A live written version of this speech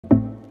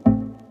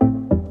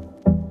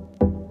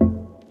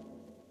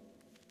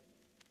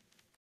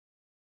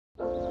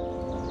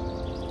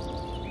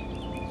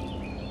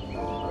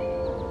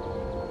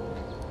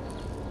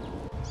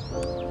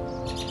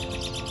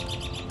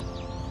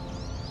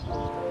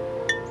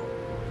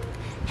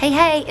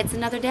Hey, it's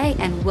another day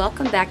and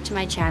welcome back to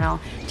my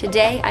channel.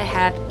 Today I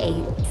have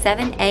a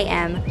 7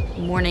 a.m.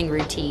 morning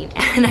routine.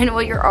 And I know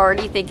what you're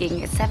already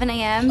thinking, 7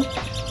 a.m.?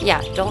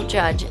 Yeah, don't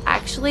judge.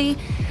 Actually,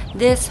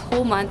 this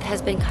whole month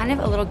has been kind of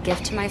a little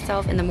gift to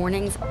myself in the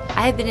mornings.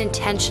 I have been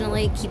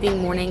intentionally keeping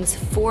mornings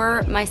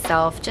for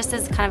myself just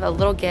as kind of a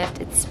little gift.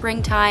 It's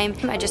springtime.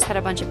 I just had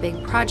a bunch of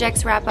big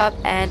projects wrap up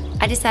and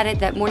I decided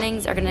that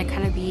mornings are gonna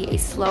kind of be a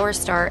slower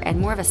start and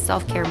more of a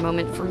self-care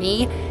moment for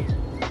me.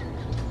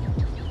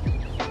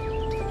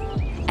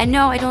 And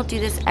no, I don't do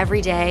this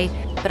every day,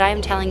 but I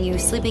am telling you,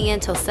 sleeping in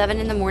till 7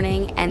 in the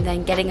morning and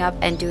then getting up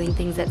and doing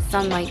things that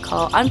some might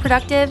call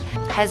unproductive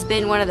has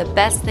been one of the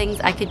best things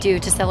I could do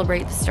to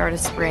celebrate the start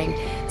of spring.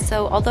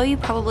 So although you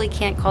probably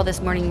can't call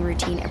this morning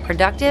routine a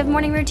productive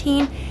morning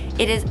routine,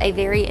 it is a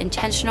very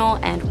intentional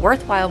and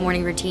worthwhile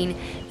morning routine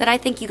that I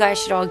think you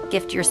guys should all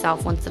gift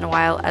yourself once in a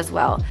while as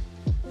well.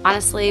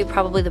 Honestly,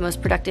 probably the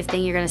most productive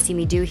thing you're gonna see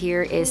me do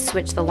here is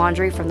switch the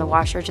laundry from the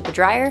washer to the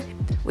dryer,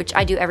 which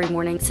I do every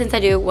morning since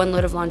I do one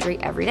load of laundry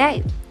every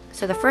day.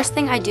 So the first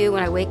thing I do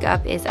when I wake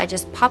up is I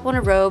just pop on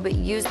a robe,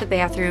 use the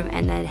bathroom,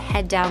 and then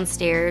head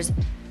downstairs.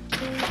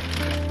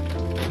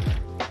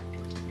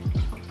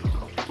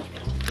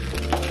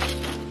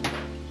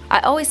 I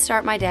always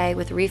start my day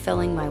with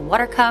refilling my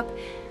water cup.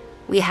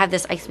 We have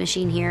this ice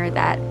machine here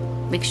that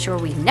makes sure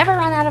we never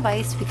run out of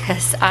ice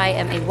because I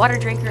am a water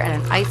drinker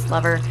and an ice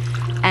lover.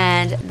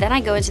 And then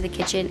I go into the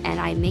kitchen and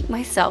I make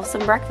myself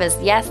some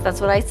breakfast. Yes, that's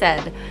what I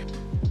said.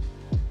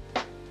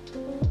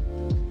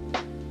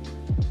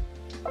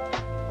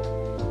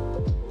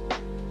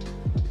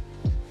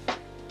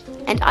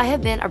 And I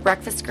have been a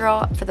breakfast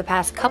girl for the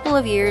past couple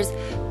of years,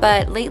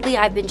 but lately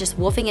I've been just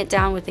wolfing it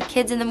down with the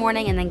kids in the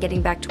morning and then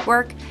getting back to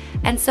work.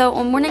 And so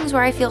on mornings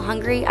where I feel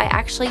hungry, I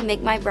actually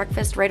make my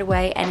breakfast right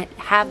away and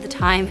have the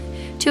time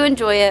to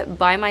enjoy it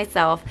by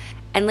myself.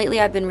 And lately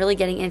I've been really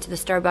getting into the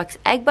Starbucks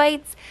egg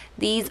bites.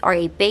 These are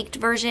a baked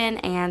version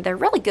and they're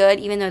really good,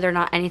 even though they're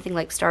not anything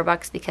like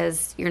Starbucks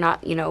because you're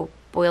not,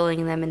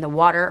 boiling them in the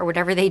water or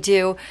whatever they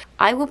do.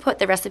 I will put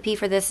the recipe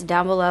for this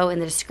down below in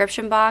the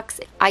description box.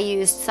 I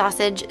used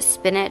sausage,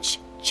 spinach,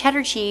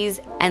 cheddar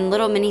cheese, and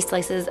little mini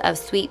slices of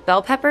sweet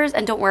bell peppers.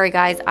 And don't worry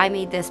guys, I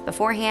made this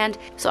beforehand,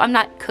 so I'm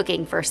not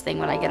cooking first thing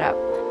when I get up.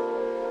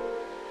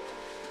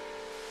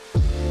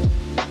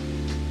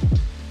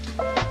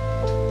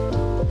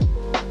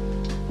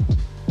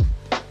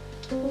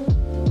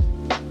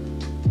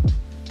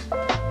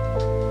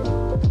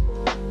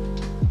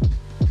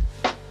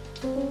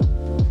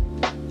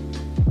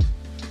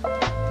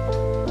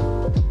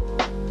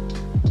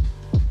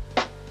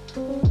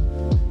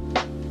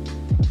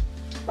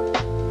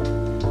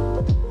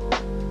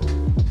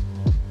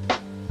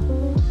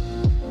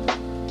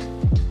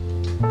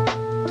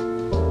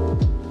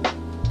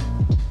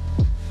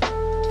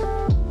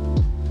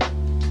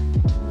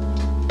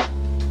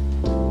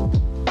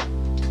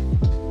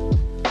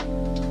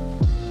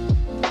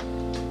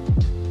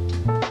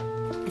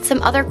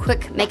 Some other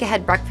quick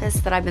make-ahead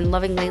breakfasts that I've been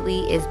loving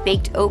lately is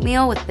baked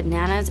oatmeal with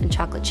bananas and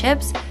chocolate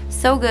chips.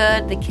 So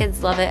good, the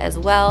kids love it as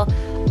well.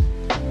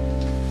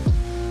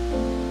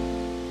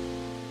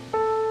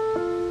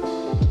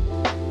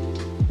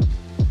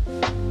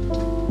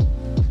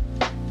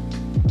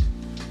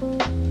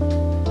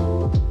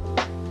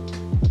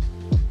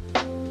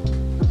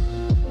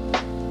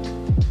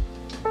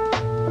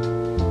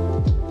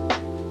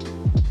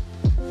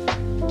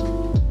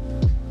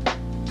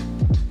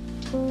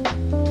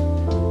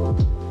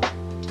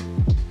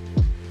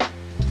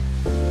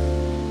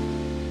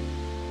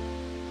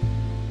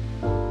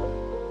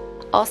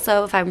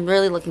 Also, if I'm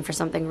really looking for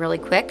something really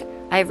quick,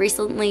 I've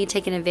recently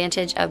taken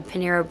advantage of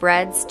Panera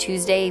Bread's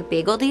Tuesday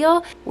bagel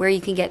deal, where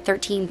you can get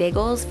 13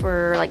 bagels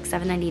for like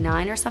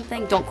 $7.99 or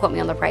something. Don't quote me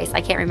on the price,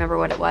 I can't remember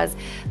what it was.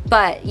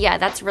 But yeah,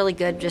 that's really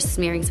good, just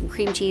smearing some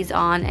cream cheese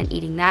on and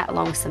eating that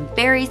along with some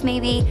berries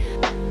maybe.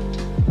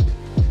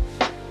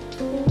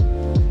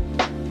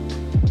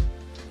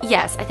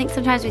 Yes, I think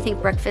sometimes we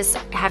think breakfasts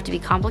have to be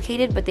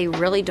complicated, but they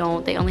really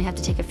don't. They only have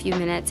to take a few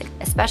minutes,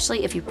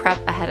 especially if you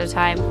prep ahead of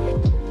time.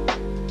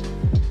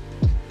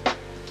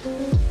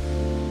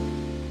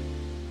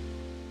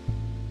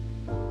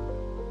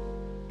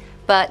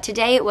 But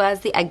today it was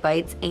the egg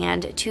bites,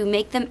 and to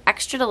make them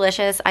extra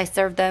delicious, I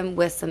served them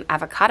with some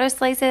avocado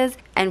slices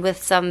and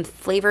with some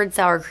flavored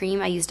sour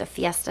cream. I used a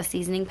Fiesta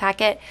seasoning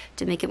packet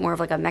to make it more of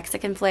like a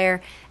Mexican flair,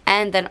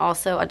 and then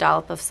also a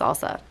dollop of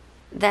salsa.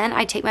 Then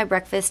I take my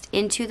breakfast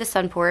into the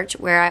sun porch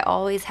where I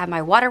always have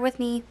my water with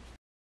me.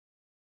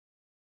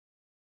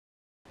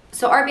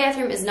 So our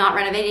bathroom is not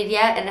renovated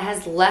yet and it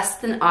has less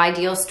than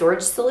ideal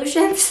storage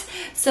solutions.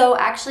 So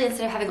actually,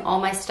 instead of having all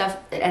my stuff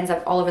that ends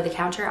up all over the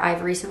counter,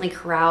 I've recently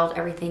corralled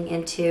everything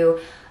into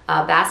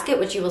basket,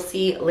 which you will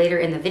see later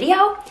in the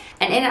video.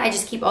 And in it, I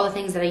just keep all the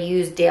things that I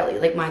use daily,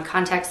 like my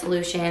contact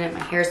solution and my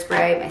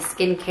hairspray, my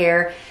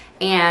skincare,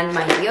 and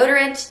my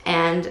deodorant.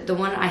 And the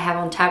one I have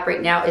on tap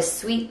right now is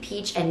Sweet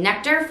Peach and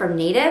Nectar from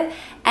Native.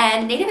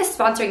 And Native is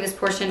sponsoring this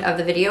portion of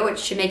the video, which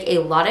should make a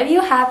lot of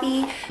you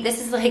happy.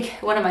 This is like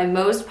one of my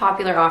most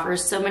popular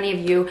offers. So many of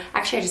you,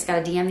 actually I just got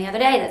a DM the other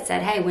day that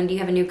said, hey, when do you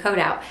have a new code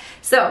out?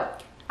 So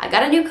I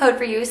got a new code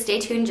for you. Stay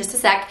tuned just a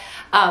sec.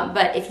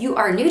 But if you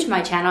are new to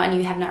my channel and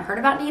you have not heard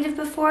about Native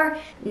before,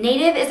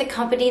 Native is a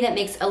company that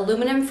makes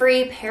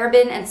aluminum-free,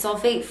 paraben and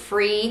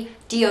sulfate-free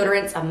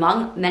deodorants,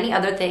 among many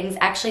other things.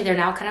 Actually, they're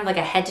now kind of like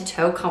a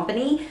head-to-toe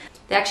company.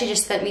 They actually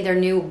just sent me their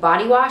new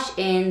body wash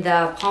in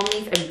the palm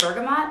leaf and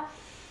bergamot,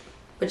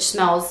 which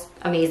smells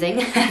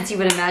amazing, as you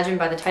would imagine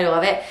by the title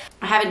of it.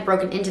 I haven't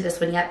broken into this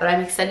one yet, but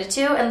I'm excited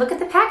to. And look at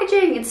the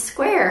packaging. It's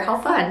square. How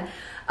fun.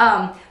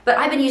 But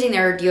I've been using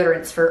their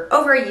deodorants for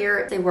over a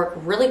year. They work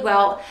really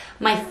well.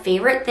 My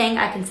favorite thing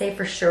I can say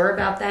for sure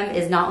about them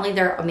is not only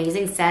their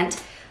amazing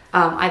scent,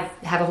 I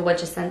have a whole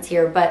bunch of scents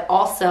here, but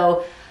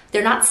also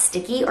they're not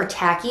sticky or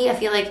tacky. I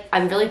feel like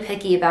I'm really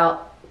picky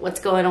about what's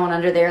going on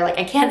under there. Like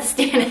I can't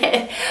stand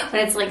it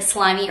when it's like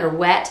slimy or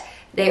wet.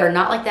 They are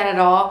not like that at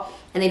all.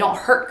 And they don't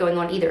hurt going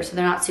on either, so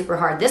they're not super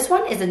hard. This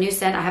one is a new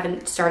scent I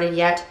haven't started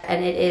yet,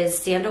 and it is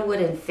Sandalwood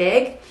and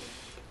Fig.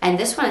 And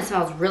this one, it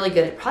smells really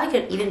good. It probably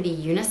could even be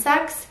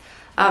unisex.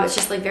 It's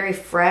just like very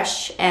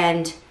fresh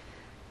and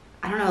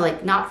I don't know,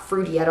 like not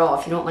fruity at all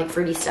if you don't like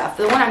fruity stuff.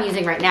 But the one I'm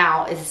using right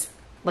now is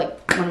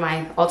like one of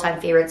my all-time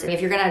favorites. And if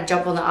you're gonna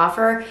jump on the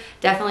offer,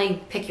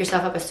 definitely pick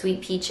yourself up a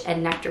Sweet Peach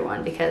and Nectar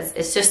one because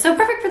it's just so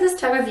perfect for this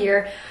time of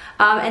year.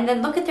 And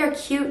then look at their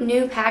cute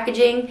new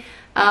packaging.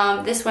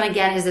 This one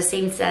again is the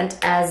same scent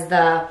as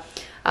the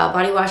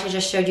body wash I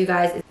just showed you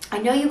guys. I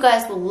know you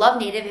guys will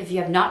love Native if you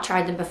have not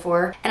tried them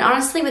before. And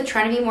honestly, with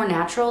trying to be more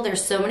natural,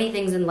 there's so many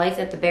things in life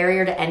that the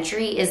barrier to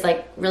entry is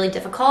like really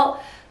difficult.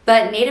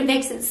 But Native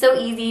makes it so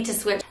easy to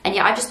switch. And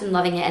yeah, I've just been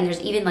loving it. And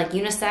there's even like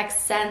unisex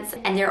scents.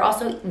 And they're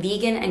also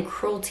vegan and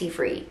cruelty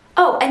free.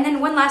 Oh, and then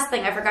one last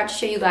thing I forgot to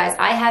show you guys.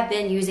 I have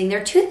been using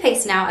their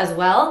toothpaste now as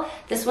well.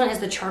 This one is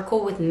the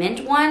charcoal with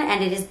mint one,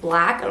 and it is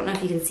black. I don't know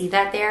if you can see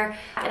that there.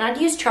 And I'd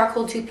used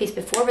charcoal toothpaste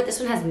before, but this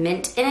one has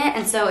mint in it,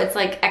 and so it's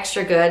like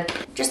extra good.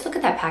 Just look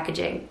at that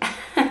packaging.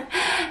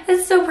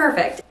 It's so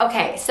perfect.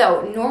 Okay,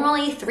 so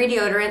normally 3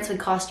 deodorants would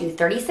cost you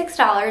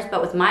 $36,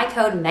 but with my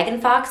code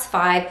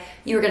meganfox5,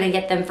 you're gonna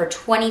get them for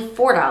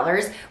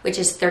 $24, which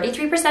is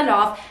 33%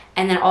 off.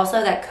 And then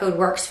also that code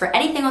works for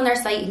anything on their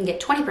site. You can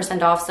get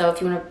 20% off. So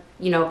if you want to,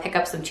 pick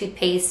up some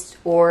toothpaste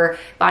or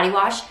body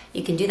wash,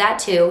 you can do that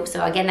too.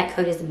 So again, that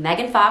code is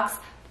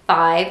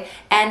meganfox5.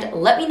 And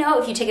let me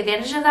know if you take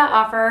advantage of that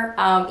offer.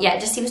 Yeah,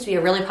 it just seems to be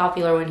a really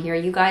popular one here.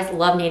 You guys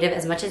love Native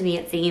as much as me,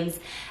 it seems.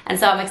 And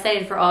so I'm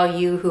excited for all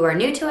you who are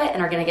new to it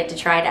and are going to get to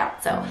try it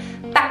out. So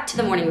back to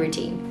the morning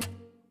routine.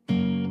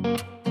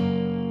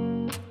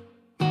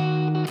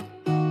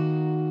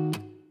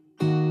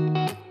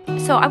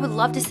 So I would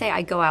love to say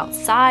I go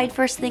outside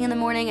first thing in the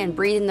morning and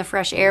breathe in the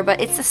fresh air,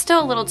 but it's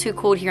still a little too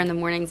cold here in the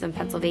mornings in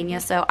Pennsylvania,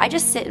 so I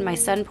just sit in my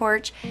sun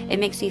porch. It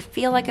makes me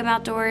feel like I'm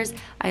outdoors.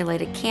 I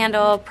light a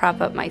candle, prop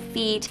up my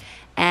feet,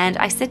 and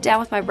I sit down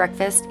with my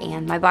breakfast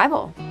and my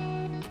Bible.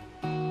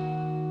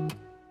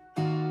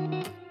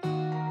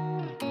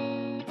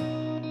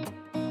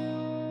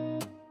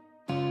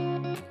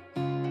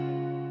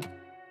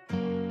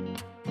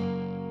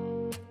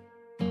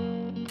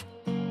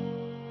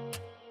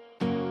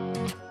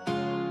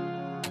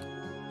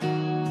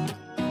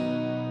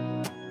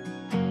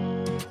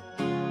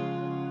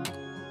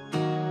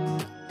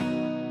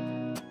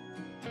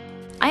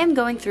 I am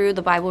going through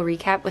the Bible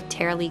recap with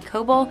Tara Lee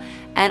Coble,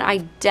 and I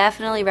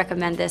definitely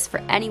recommend this for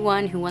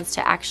anyone who wants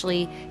to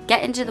actually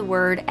get into the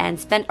Word and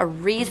spend a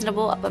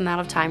reasonable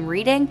amount of time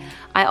reading.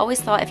 I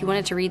always thought if you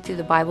wanted to read through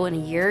the Bible in a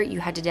year,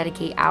 you had to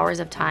dedicate hours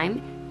of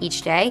time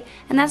each day,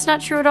 and that's not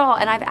true at all.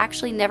 And I've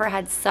actually never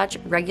had such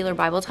regular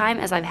Bible time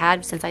as I've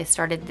had since I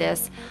started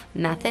this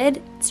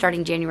method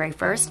starting January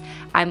 1st.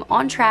 I'm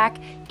on track,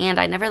 and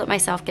I never let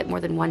myself get more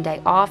than one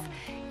day off,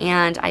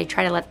 and I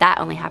try to let that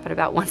only happen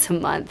about once a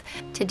month.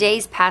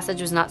 Today's passage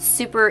was not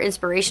super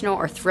inspirational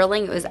or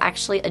thrilling. It was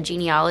actually a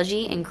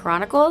genealogy in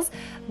Chronicles,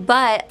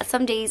 but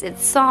some days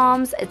it's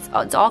Psalms.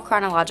 It's all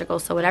chronological,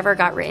 so whatever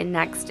got written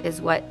next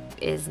is what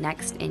is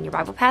next in your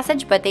Bible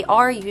passage, but they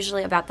are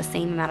usually about the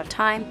same amount of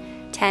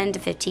time, 10 to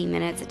 15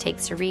 minutes it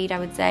takes to read, I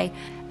would say.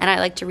 And I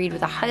like to read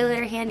with a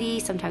highlighter handy,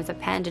 sometimes a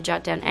pen to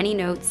jot down any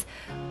notes,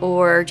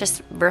 or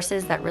just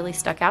verses that really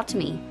stuck out to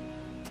me.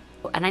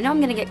 And I know I'm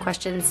going to get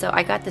questions, so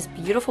I got this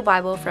beautiful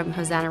Bible from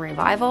Hosanna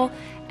Revival,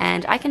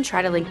 and I can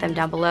try to link them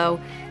down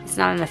below. It's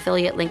not an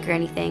affiliate link or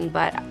anything,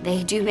 but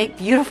they do make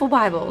beautiful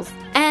Bibles.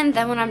 And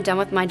then when I'm done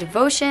with my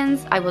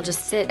devotions, I will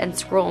just sit and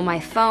scroll on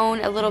my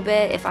phone a little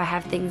bit if I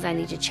have things I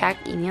need to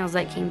check, emails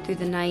that came through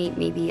the night,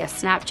 maybe a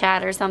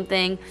Snapchat or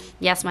something.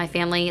 Yes, my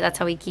family, that's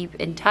how we keep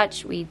in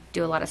touch. We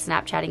do a lot of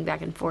Snapchatting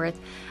back and forth.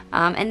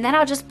 And then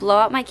I'll just blow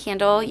out my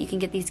candle. You can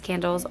get these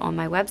candles on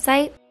my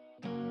website.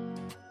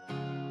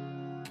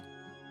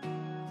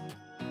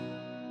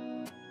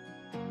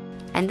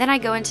 And then I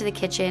go into the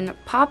kitchen,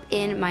 pop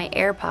in my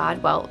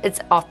AirPod. Well, it's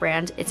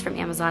off-brand. It's from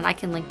Amazon. I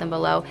can link them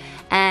below.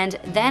 And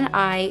then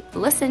I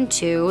listen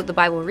to the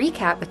Bible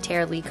recap with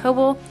Tara Lee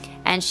Coble,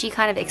 and she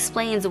kind of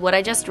explains what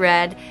I just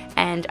read,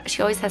 and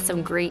she always has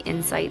some great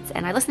insights.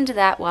 And I listen to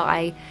that while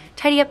I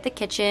tidy up the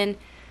kitchen.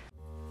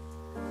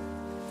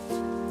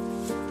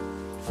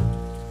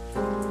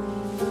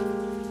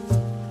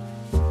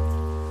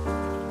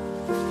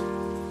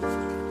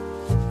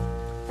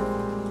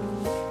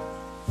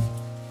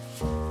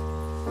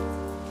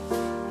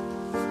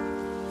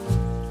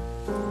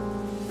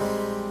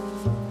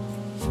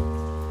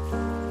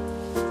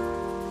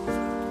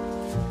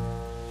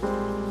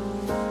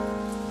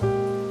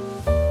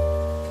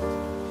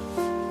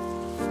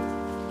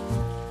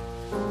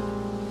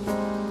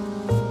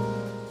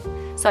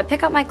 So I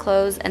pick up my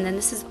clothes, and then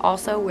this is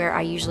also where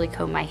I usually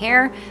comb my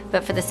hair,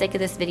 but for the sake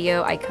of this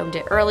video, I combed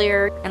it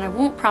earlier. And I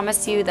won't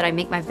promise you that I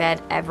make my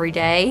bed every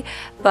day,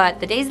 but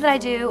the days that I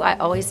do, I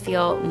always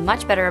feel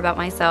much better about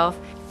myself.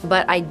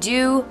 But I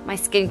do my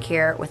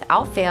skincare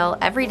without fail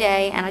every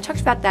day, and I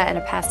talked about that in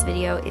a past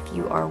video if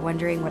you are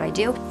wondering what I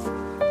do.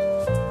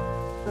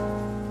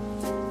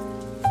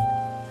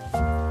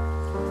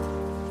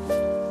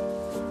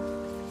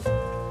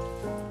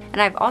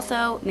 And I've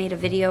also made a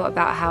video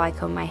about how I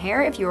comb my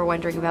hair if you were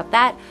wondering about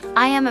that.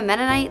 I am a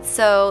Mennonite,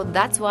 so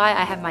that's why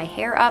I have my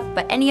hair up,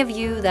 but any of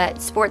you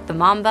that sport the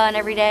mom bun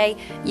every day,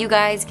 you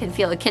guys can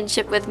feel a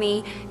kinship with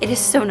me. It is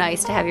so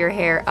nice to have your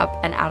hair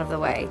up and out of the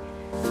way.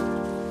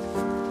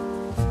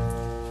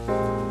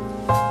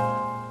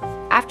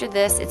 After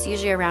this, it's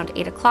usually around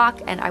 8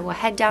 o'clock, and I will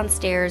head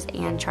downstairs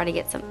and try to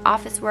get some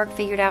office work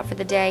figured out for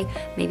the day,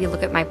 maybe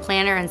look at my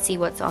planner and see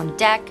what's on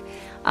deck.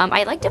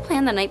 I like to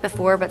plan the night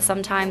before, but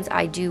sometimes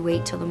I do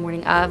wait till the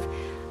morning of,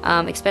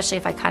 especially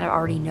if I kind of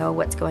already know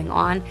what's going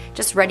on.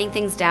 Just writing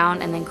things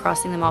down and then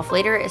crossing them off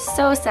later is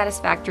so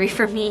satisfactory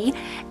for me.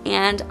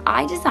 And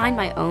I designed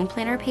my own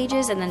planner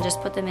pages and then just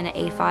put them in an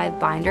A5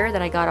 binder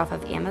that I got off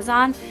of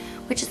Amazon,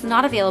 which is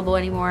not available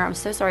anymore. I'm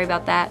so sorry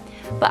about that.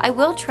 But I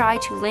will try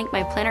to link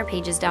my planner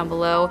pages down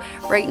below.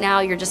 Right now,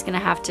 you're just gonna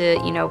have to,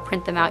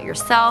 print them out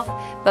yourself.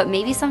 But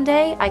maybe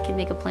someday I can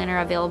make a planner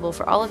available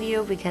for all of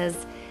you, because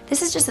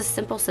this is just a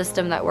simple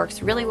system that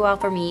works really well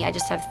for me. I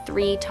just have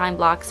 3 time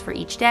blocks for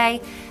each day,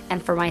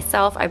 and for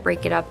myself, I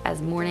break it up as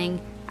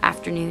morning,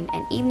 afternoon,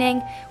 and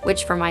evening,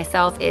 which for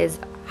myself is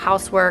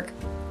housework,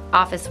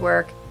 office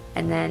work,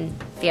 and then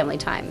family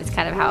time. It's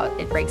kind of how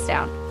it breaks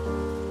down.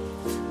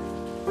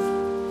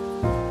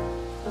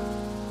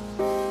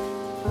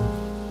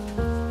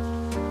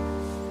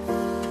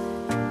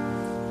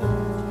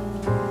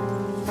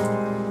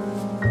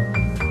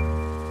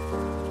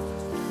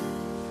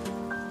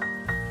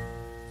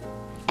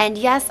 And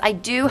yes, I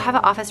do have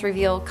an office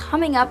reveal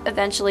coming up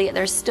eventually.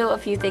 There's still a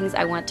few things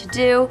I want to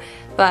do,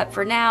 but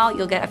for now,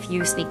 you'll get a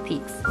few sneak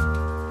peeks.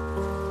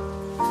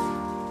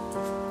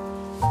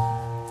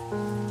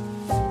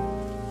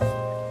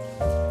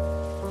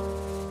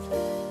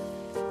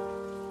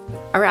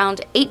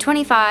 Around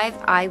 8:25,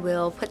 I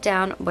will put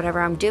down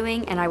whatever I'm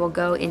doing, and I will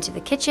go into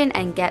the kitchen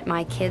and get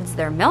my kids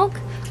their milk.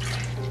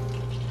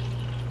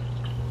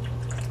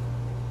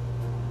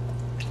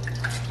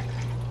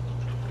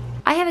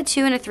 I have a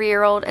 2- and a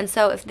 3-year-old, and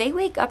so if they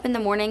wake up in the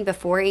morning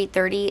before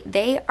 8:30,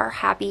 they are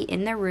happy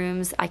in their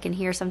rooms. I can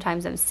hear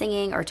sometimes them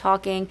singing or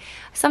talking.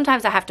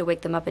 Sometimes I have to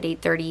wake them up at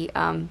 8:30,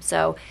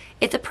 so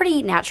it's a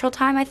pretty natural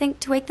time, I think,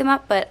 to wake them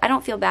up, but I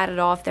don't feel bad at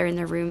all if they're in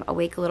their room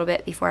awake a little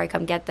bit before I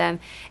come get them.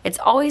 It's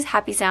always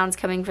happy sounds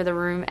coming from the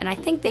room, and I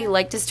think they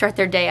like to start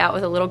their day out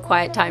with a little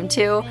quiet time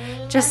too,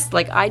 just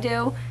like I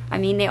do. I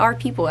mean, they are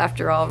people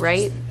after all,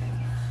 right?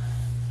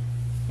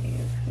 You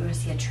want to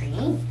see a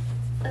train?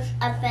 A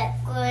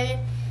Akron,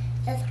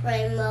 a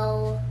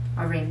rainbow.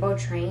 A rainbow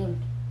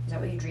train. Is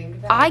that what you dreamed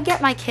about? I get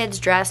my kids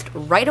dressed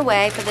right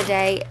away for the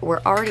day.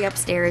 We're already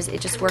upstairs. It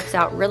just works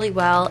out really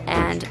well,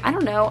 and I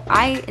don't know,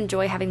 I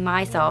enjoy having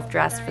myself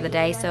dressed for the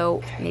day,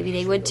 so maybe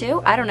they would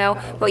too. I don't know.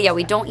 But yeah,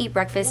 we don't eat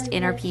breakfast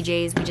in our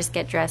PJs. We just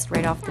get dressed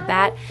right off the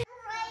bat.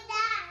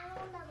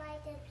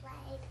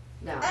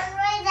 No.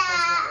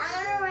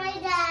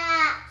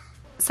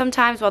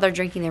 Sometimes while they're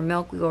drinking their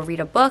milk, we will read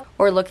a book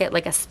or look at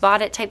like a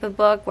spotted type of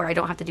book where I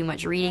don't have to do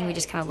much reading. We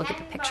just kind of look at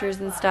the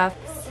pictures and stuff.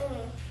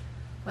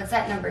 What's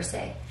that number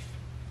say?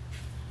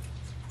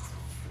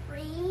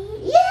 3.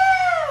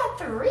 Yeah,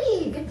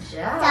 3. Good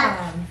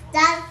job.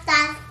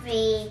 That's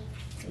 3.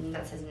 And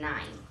that says 9.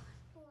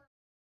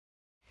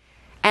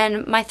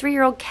 And my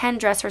 3-year-old can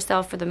dress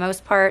herself for the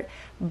most part,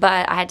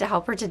 but I had to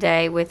help her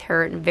today with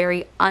her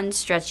very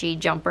unstretchy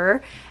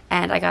jumper.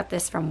 And I got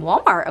this from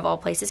Walmart of all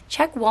places.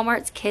 Check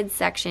Walmart's kids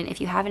section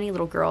if you have any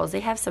little girls.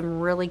 They have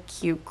some really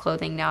cute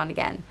clothing now and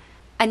again.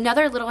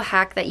 Another little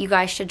hack that you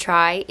guys should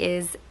try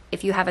is,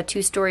 if you have a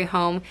 2-story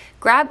home,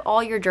 grab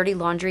all your dirty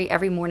laundry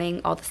every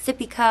morning, all the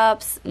sippy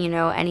cups,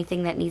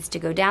 anything that needs to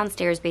go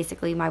downstairs,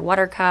 basically my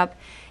water cup.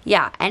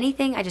 Yeah,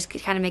 anything. I just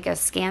kind of make a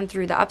scan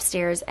through the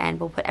upstairs, and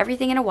we'll put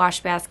everything in a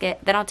wash basket.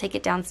 Then I'll take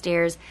it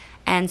downstairs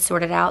and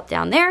sort it out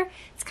down there.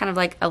 It's kind of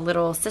like a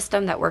little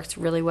system that works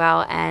really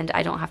well, and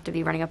I don't have to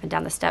be running up and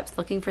down the steps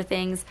looking for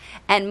things.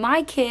 And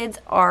my kids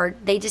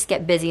they just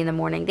get busy in the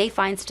morning. They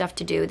find stuff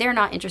to do. They're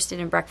not interested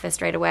in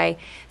breakfast right away.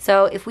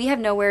 So if we have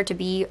nowhere to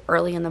be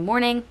early in the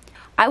morning,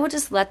 I will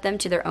just let them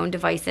to their own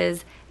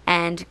devices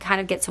and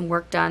kind of get some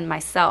work done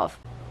myself.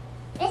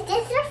 Is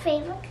this your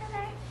favorite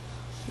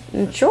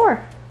color?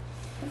 Sure.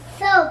 It's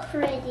so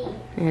pretty.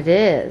 It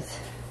is.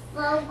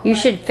 Well, You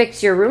should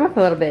fix your room up a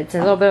little bit. It's a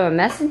little bit of a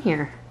mess in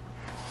here.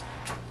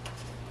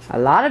 A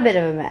lot of bit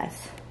of a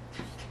mess.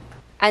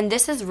 And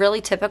this is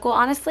really typical,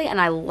 honestly, and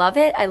I love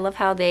it. I love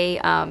how they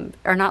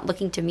are not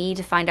looking to me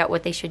to find out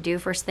what they should do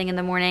first thing in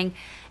the morning.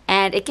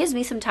 And it gives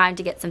me some time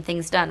to get some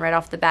things done right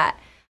off the bat.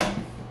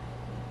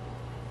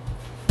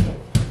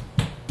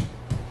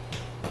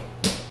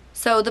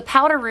 So the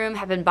powder room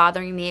had been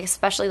bothering me,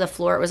 especially the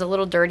floor. It was a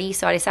little dirty,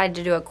 so I decided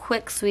to do a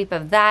quick sweep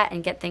of that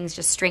and get things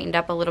just straightened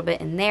up a little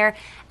bit in there.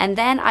 And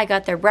then I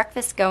got their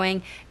breakfast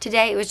going.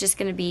 Today it was just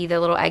going to be the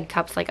little egg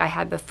cups like I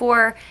had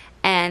before,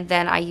 and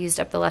then I used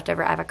up the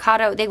leftover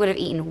avocado. They would have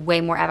eaten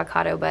way more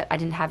avocado, but I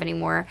didn't have any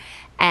more.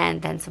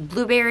 And then some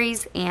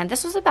blueberries, and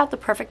this was about the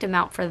perfect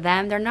amount for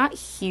them. They're not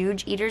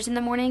huge eaters in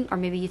the morning, or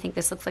maybe you think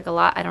this looks like a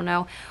lot, I don't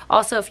know.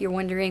 Also, if you're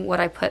wondering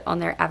what I put on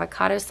their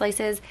avocado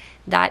slices,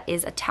 that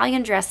is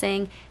Italian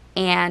dressing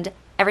and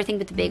everything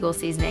but the bagel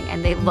seasoning,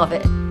 and they love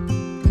it.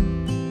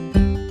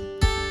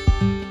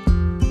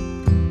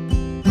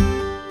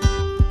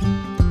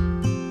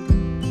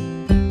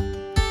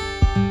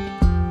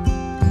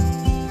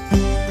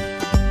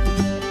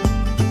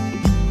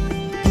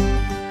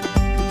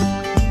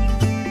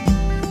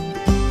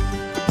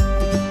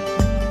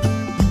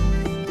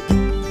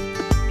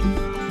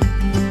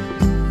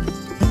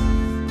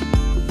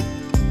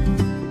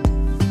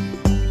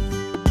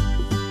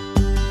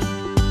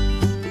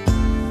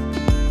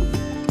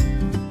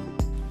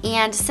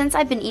 And since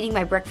I've been eating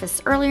my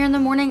breakfast earlier in the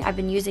morning, I've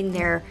been using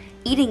their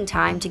eating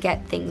time to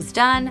get things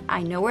done.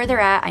 I know where they're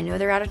at. I know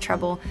they're out of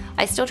trouble.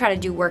 I still try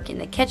to do work in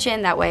the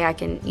kitchen. That way I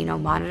can,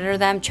 monitor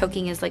them.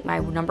 Choking is like my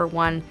number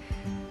one,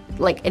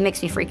 it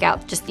makes me freak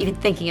out just even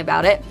thinking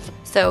about it.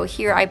 So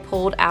here I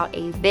pulled out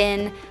a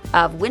bin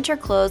of winter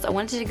clothes. I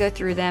wanted to go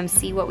through them,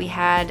 see what we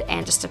had,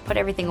 and just to put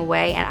everything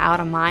away and out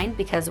of mind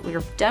because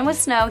we're done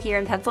with snow here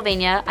in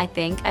Pennsylvania, I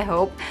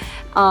hope,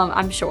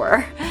 I'm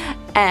sure.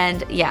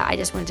 And yeah, I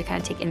just wanted to kind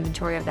of take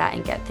inventory of that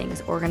and get things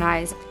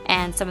organized.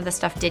 And some of the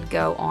stuff did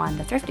go on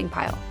the thrifting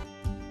pile.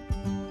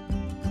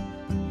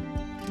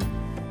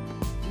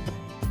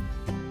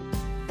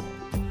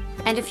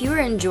 And if you are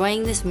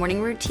enjoying this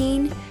morning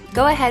routine,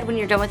 go ahead when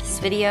you're done with this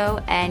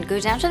video and go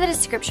down to the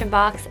description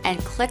box and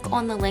click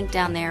on the link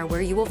down there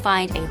where you will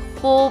find a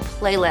whole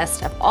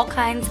playlist of all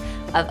kinds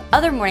of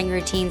other morning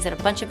routines that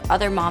a bunch of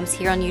other moms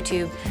here on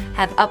YouTube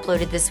have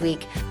uploaded this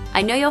week.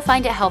 I know you'll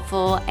find it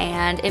helpful,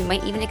 and it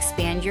might even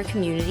expand your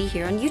community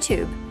here on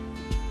YouTube.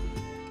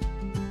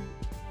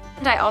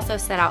 And I also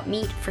set out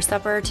meat for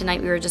supper.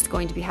 Tonight we were just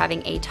going to be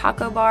having a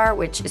taco bar,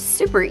 which is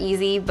super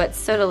easy but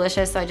so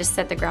delicious, so I just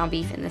set the ground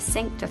beef in the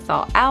sink to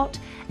thaw out.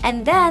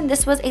 And then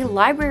this was a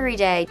library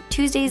day.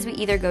 Tuesdays we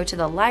either go to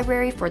the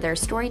library for their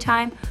story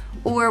time,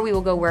 or we will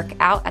go work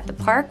out at the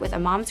park with a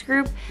mom's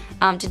group.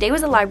 Today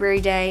was a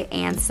library day,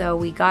 and so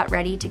we got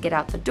ready to get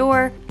out the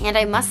door. And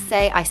I must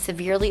say, I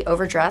severely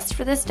overdressed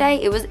for this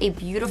day. It was a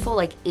beautiful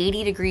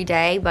 80-degree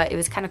day, but it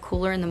was kind of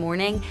cooler in the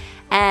morning.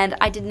 And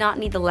I did not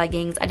need the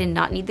leggings. I did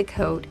not need the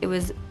coat. It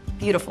was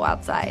beautiful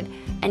outside.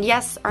 And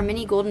yes, our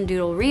mini golden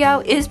doodle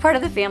Rio is part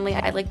of the family.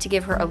 I'd like to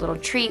give her a little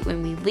treat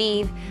when we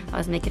leave. I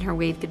was making her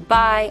wave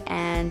goodbye,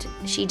 and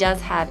she does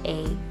have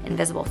an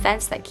invisible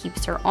fence that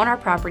keeps her on our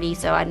property,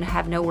 so I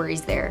have no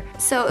worries there.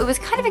 So it was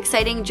kind of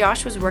exciting.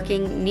 Josh was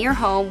working near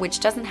home, which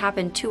doesn't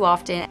happen too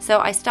often. So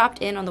I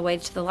stopped in on the way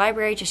to the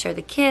library to show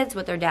the kids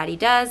what their daddy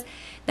does.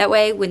 That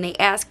way, when they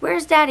ask,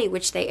 "Where's daddy?"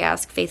 which they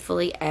ask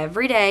faithfully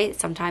every day,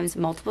 sometimes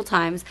multiple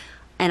times,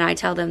 and I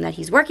tell them that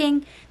he's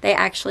working, they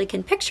actually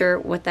can picture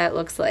what that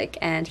looks like.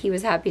 And he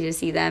was happy to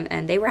see them,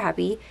 and they were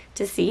happy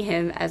to see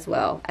him as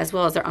well as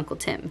their Uncle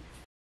Tim.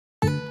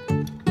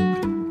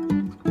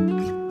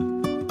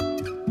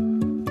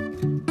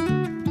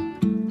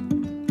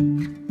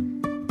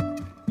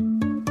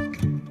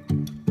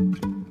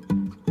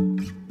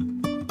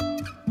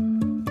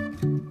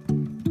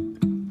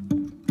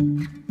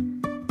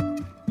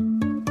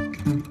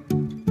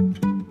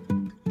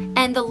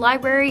 And the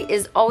library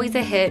is always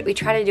a hit. We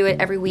try to do it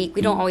every week.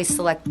 We don't always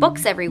select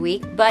books every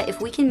week, but if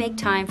we can make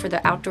time for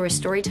the outdoor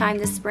story time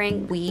this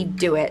spring, we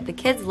do it. The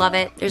kids love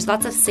it. There's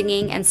lots of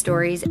singing and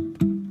stories.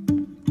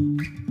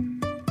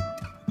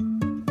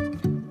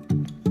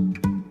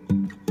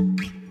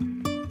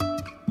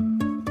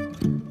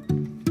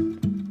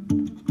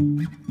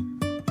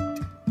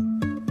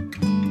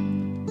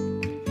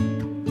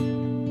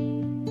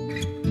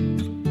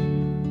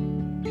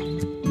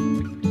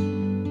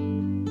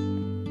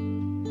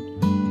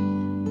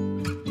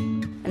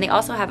 And they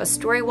also have a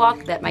story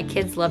walk that my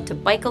kids love to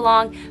bike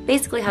along.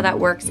 Basically how that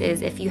works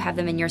is if you have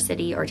them in your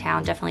city or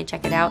town, definitely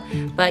check it out.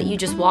 But you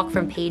just walk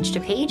from page to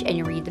page and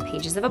you read the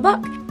pages of a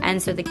book.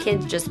 And so the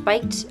kids just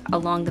biked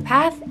along the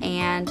path,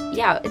 and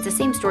yeah, it's the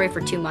same story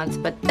for 2 months,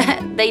 but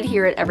they'd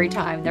hear it every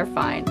time. They're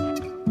fine.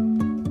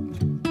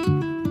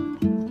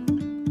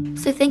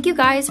 So thank you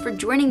guys for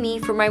joining me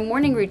for my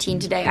morning routine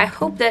today. I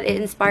hope that it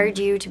inspired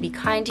you to be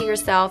kind to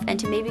yourself and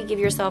to maybe give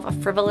yourself a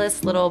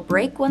frivolous little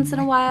break once in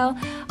a while.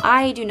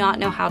 I do not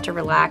know how to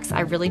relax,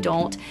 I really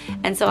don't.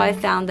 And so I've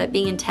found that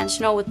being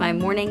intentional with my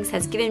mornings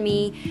has given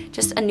me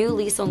just a new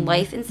lease on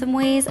life in some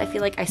ways. I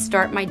feel like I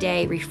start my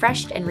day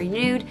refreshed and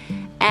renewed.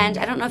 And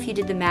I don't know if you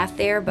did the math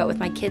there, but with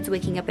my kids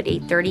waking up at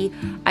 8:30,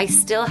 I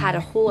still had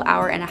a whole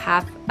hour and a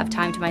half of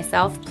time to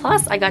myself,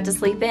 plus I got to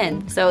sleep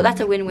in. So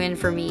that's a win-win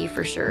for me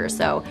for sure.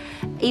 So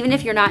even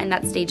if you're not in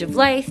that stage of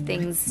life,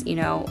 things, you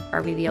know,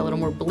 are maybe a little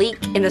more bleak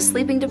in the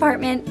sleeping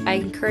department, I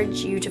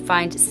encourage you to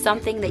find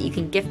something that you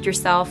can gift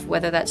yourself,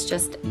 whether that's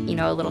just, you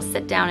know, a little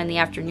sit down in the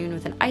afternoon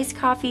with an iced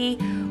coffee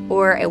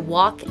or a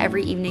walk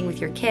every evening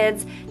with your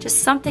kids,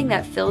 just something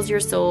that fills your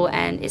soul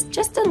and is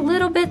just a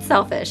little bit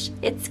selfish.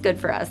 It's good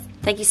for us.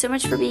 Thank you so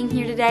much for being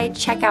here today.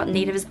 Check out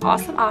Native's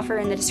awesome offer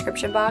in the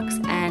description box,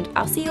 and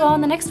I'll see you all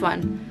in the next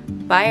one.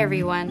 Bye,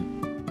 everyone.